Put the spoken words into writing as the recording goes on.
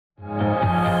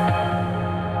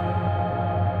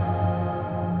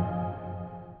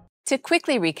To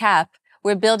quickly recap,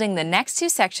 we're building the next two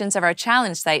sections of our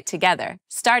challenge site together,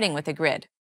 starting with a grid.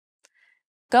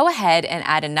 Go ahead and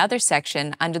add another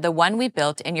section under the one we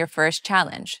built in your first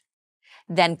challenge.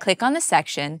 Then click on the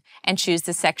section and choose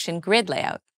the section grid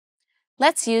layout.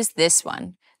 Let's use this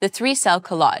one, the 3-cell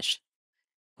collage.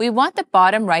 We want the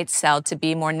bottom right cell to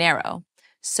be more narrow,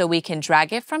 so we can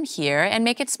drag it from here and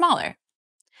make it smaller.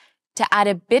 To add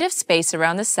a bit of space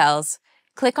around the cells,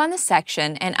 click on the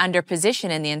section and under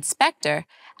Position in the inspector,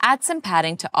 add some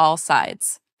padding to all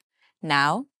sides.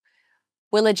 Now,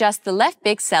 we'll adjust the left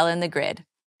big cell in the grid.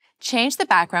 Change the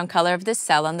background color of this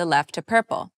cell on the left to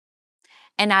purple.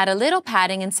 And add a little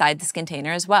padding inside this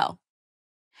container as well.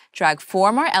 Drag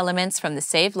 4 more elements from the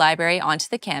saved library onto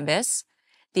the canvas,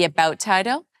 the About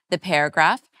title, the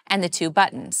paragraph, and the 2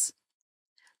 buttons.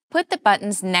 Put the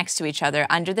buttons next to each other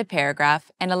under the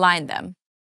paragraph and align them.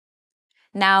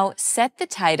 Now, set the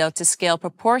title to scale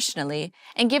proportionally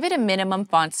and give it a minimum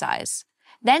font size.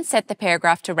 Then set the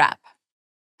paragraph to wrap.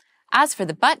 As for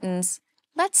the buttons,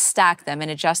 let's stack them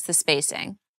and adjust the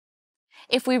spacing.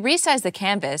 If we resize the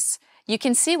canvas, you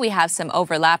can see we have some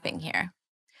overlapping here.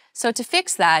 So to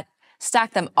fix that,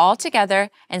 stack them all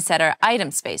together and set our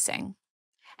item spacing.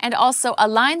 And also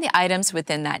align the items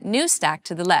within that new stack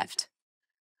to the left.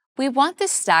 We want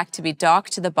this stack to be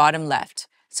docked to the bottom left,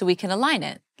 so we can align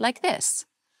it like this.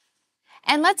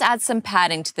 And let's add some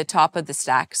padding to the top of the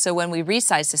stack so when we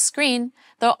resize the screen,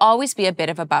 there'll always be a bit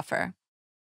of a buffer.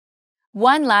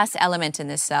 One last element in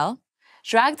this cell.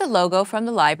 Drag the logo from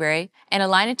the library and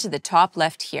align it to the top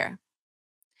left here.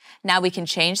 Now we can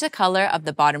change the color of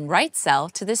the bottom right cell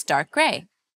to this dark gray.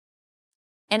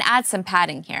 And add some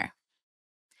padding here.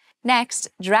 Next,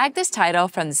 drag this title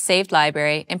from the saved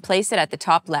library and place it at the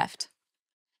top left.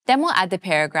 Then we'll add the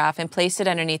paragraph and place it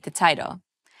underneath the title.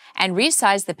 And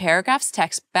resize the paragraph's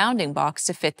text bounding box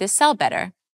to fit this cell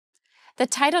better. The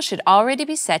title should already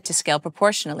be set to scale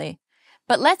proportionally,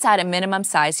 but let's add a minimum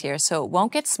size here so it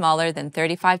won't get smaller than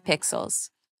 35 pixels.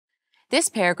 This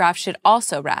paragraph should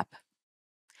also wrap.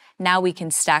 Now we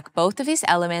can stack both of these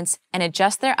elements and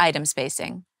adjust their item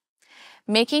spacing,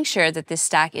 making sure that this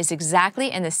stack is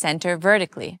exactly in the center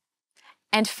vertically.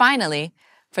 And finally,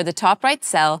 for the top right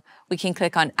cell, we can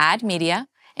click on Add Media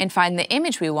and find the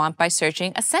image we want by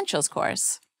searching Essentials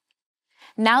course.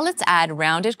 Now let's add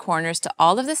rounded corners to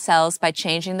all of the cells by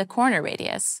changing the corner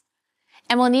radius.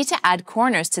 And we'll need to add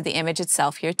corners to the image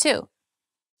itself here too.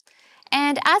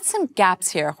 And add some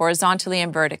gaps here horizontally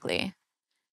and vertically.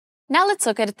 Now let's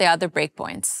look at the other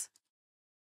breakpoints.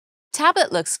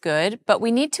 Tablet looks good, but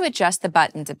we need to adjust the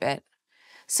buttons a bit.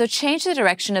 So change the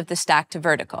direction of the stack to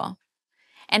vertical.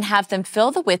 And have them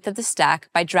fill the width of the stack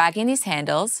by dragging these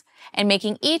handles and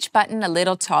making each button a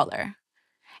little taller.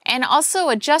 And also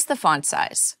adjust the font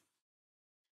size.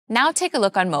 Now take a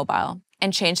look on mobile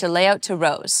and change the layout to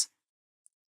rows.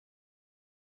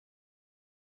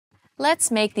 Let's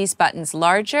make these buttons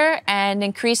larger and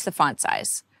increase the font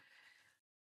size.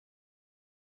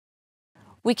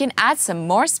 We can add some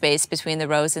more space between the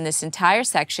rows in this entire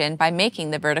section by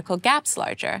making the vertical gaps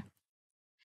larger.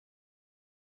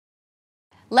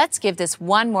 Let's give this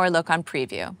one more look on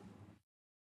preview.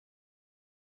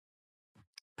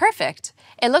 Perfect!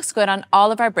 It looks good on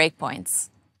all of our breakpoints.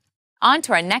 On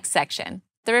to our next section,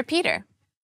 the repeater.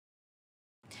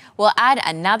 We'll add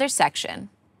another section.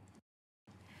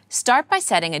 Start by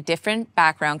setting a different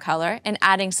background color and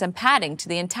adding some padding to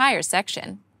the entire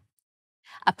section.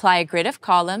 Apply a grid of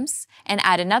columns and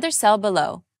add another cell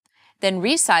below. Then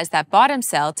resize that bottom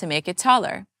cell to make it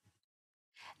taller.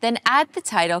 Then add the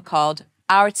title called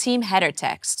Our Team Header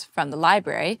Text from the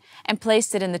library and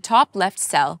place it in the top left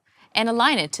cell and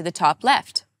align it to the top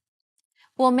left.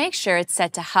 We'll make sure it's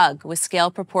set to Hug with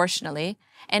scale proportionally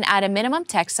and add a minimum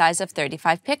text size of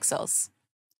 35 pixels.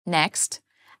 Next,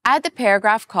 add the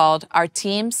paragraph called Our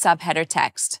Team Subheader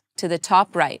Text to the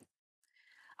top right.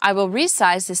 I will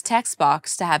resize this text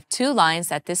box to have 2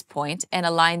 lines at this point and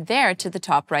a line there to the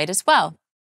top right as well.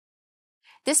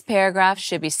 This paragraph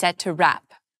should be set to wrap.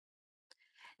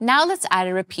 Now let's add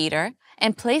a repeater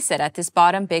and place it at this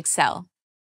bottom big cell.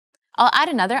 I'll add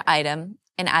another item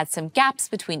and add some gaps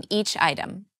between each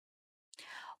item.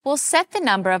 We'll set the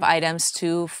number of items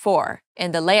to 4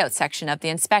 in the layout section of the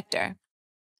inspector.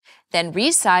 Then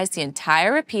resize the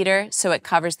entire repeater so it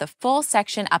covers the full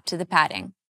section up to the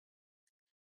padding.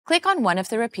 Click on one of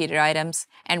the repeater items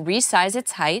and resize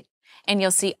its height, and you'll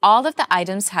see all of the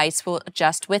items' heights will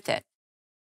adjust with it.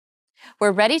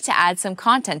 We're ready to add some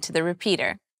content to the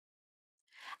repeater.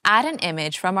 Add an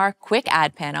image from our Quick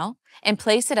Add panel and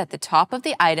place it at the top of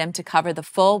the item to cover the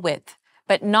full width,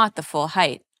 but not the full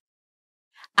height.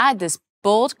 Add this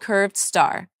bold curved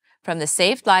star, from the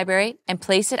saved library and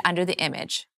place it under the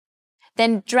image.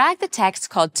 Then drag the text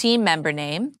called Team Member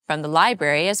Name from the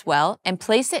library as well and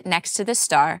place it next to the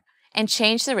star and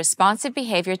change the responsive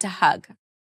behavior to hug.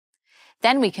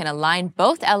 Then we can align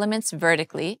both elements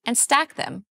vertically and stack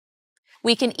them.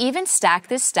 We can even stack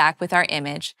this stack with our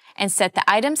image and set the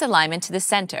item's alignment to the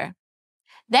center.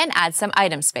 Then add some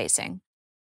item spacing.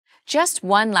 Just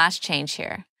one last change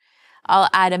here. I'll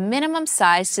add a minimum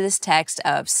size to this text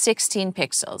of 16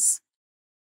 pixels.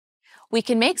 We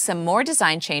can make some more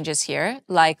design changes here,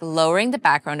 like lowering the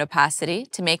background opacity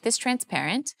to make this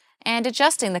transparent and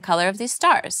adjusting the color of these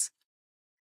stars.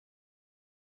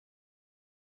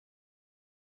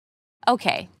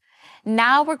 Okay,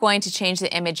 now we're going to change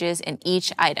the images in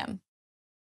each item.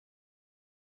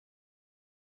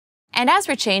 And as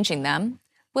we're changing them,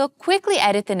 we'll quickly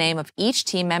edit the name of each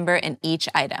team member in each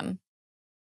item.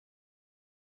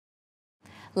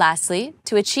 Lastly,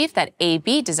 to achieve that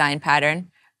AB design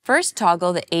pattern, first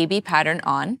toggle the AB pattern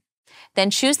on, then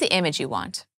choose the image you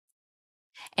want.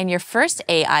 In your first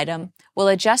A item, we'll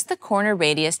adjust the corner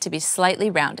radius to be slightly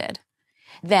rounded.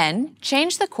 Then,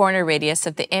 change the corner radius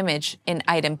of the image in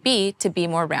item B to be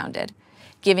more rounded,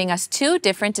 giving us two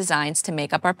different designs to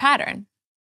make up our pattern.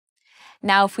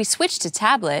 Now, if we switch to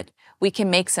tablet, we can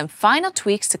make some final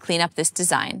tweaks to clean up this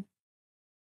design.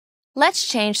 Let's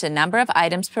change the number of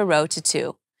items per row to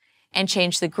 2, and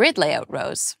change the grid layout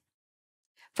rows.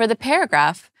 For the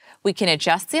paragraph, we can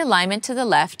adjust the alignment to the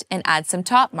left and add some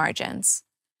top margins.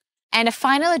 And a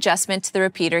final adjustment to the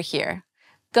repeater here.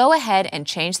 Go ahead and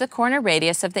change the corner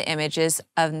radius of the images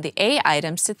of the A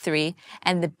items to 3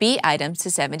 and the B items to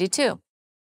 72.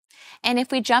 And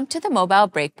if we jump to the mobile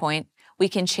breakpoint, we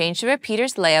can change the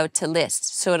repeater's layout to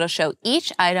list so it'll show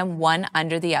each item one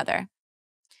under the other.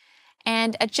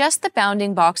 And adjust the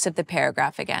bounding box of the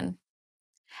paragraph again.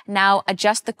 Now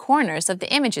adjust the corners of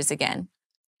the images again.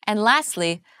 And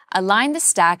lastly, align the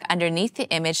stack underneath the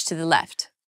image to the left.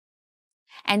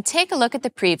 And take a look at the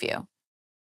preview.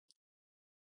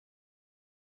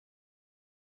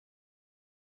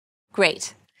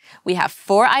 Great! We have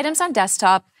 4 items on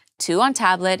desktop, 2 on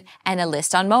tablet, and a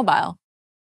list on mobile.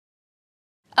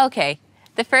 Okay,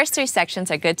 the first 3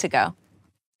 sections are good to go.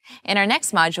 In our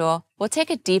next module, we'll take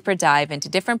a deeper dive into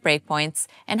different breakpoints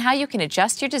and how you can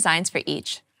adjust your designs for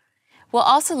each. We'll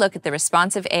also look at the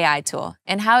responsive AI tool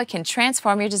and how it can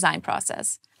transform your design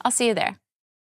process. I'll see you there.